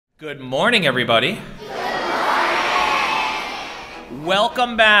Good morning, everybody.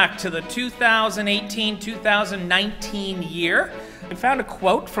 Welcome back to the 2018-2019 year. I found a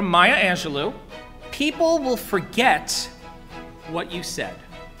quote from Maya Angelou. People will forget what you said.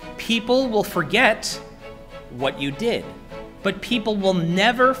 People will forget what you did. But people will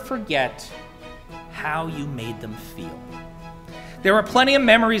never forget how you made them feel. There are plenty of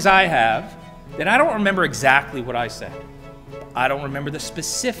memories I have that I don't remember exactly what I said. I don't remember the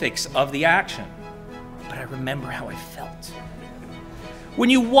specifics of the action, but I remember how I felt. When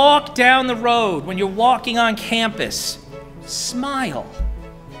you walk down the road, when you're walking on campus, smile.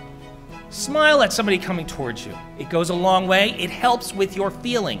 Smile at somebody coming towards you. It goes a long way. It helps with your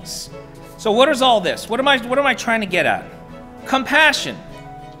feelings. So what is all this? What am I trying to get at? Compassion.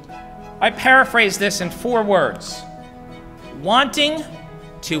 I paraphrase this in 4 words. Wanting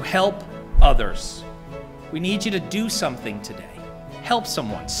to help others. We need you to do something today. Help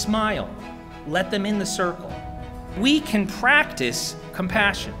someone, smile, let them in the circle. We can practice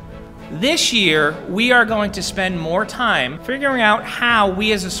compassion. This year, we are going to spend more time figuring out how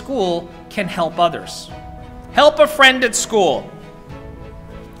we as a school can help others. Help a friend at school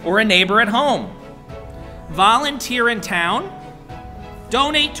or a neighbor at home. Volunteer in town.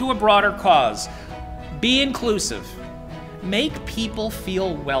 Donate to a broader cause. Be inclusive. Make people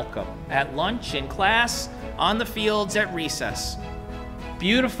feel welcome at lunch, in class, on the fields, at recess.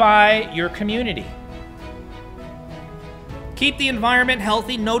 Beautify your community. Keep the environment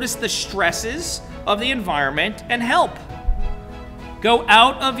healthy. Notice the stresses of the environment and help. Go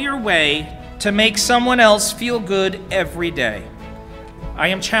out of your way to make someone else feel good every day. I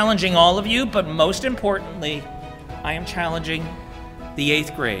am challenging all of you, but most importantly, I am challenging the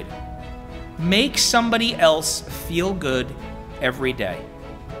 8th grade. Make somebody else feel good every day.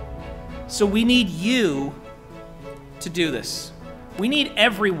 So we need you to do this. We need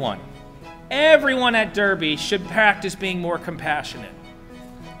everyone. Everyone at Derby should practice being more compassionate.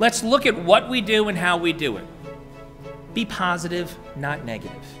 Let's look at what we do and how we do it. Be positive, not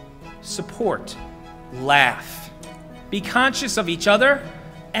negative. Support. Laugh. Be conscious of each other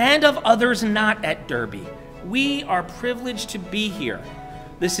and of others not at Derby. We are privileged to be here.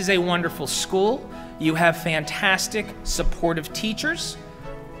 This is a wonderful school. You have fantastic, supportive teachers.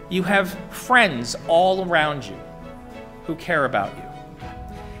 You have friends all around you who care about you.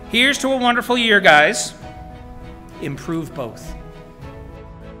 Here's to a wonderful year, guys. Improve both.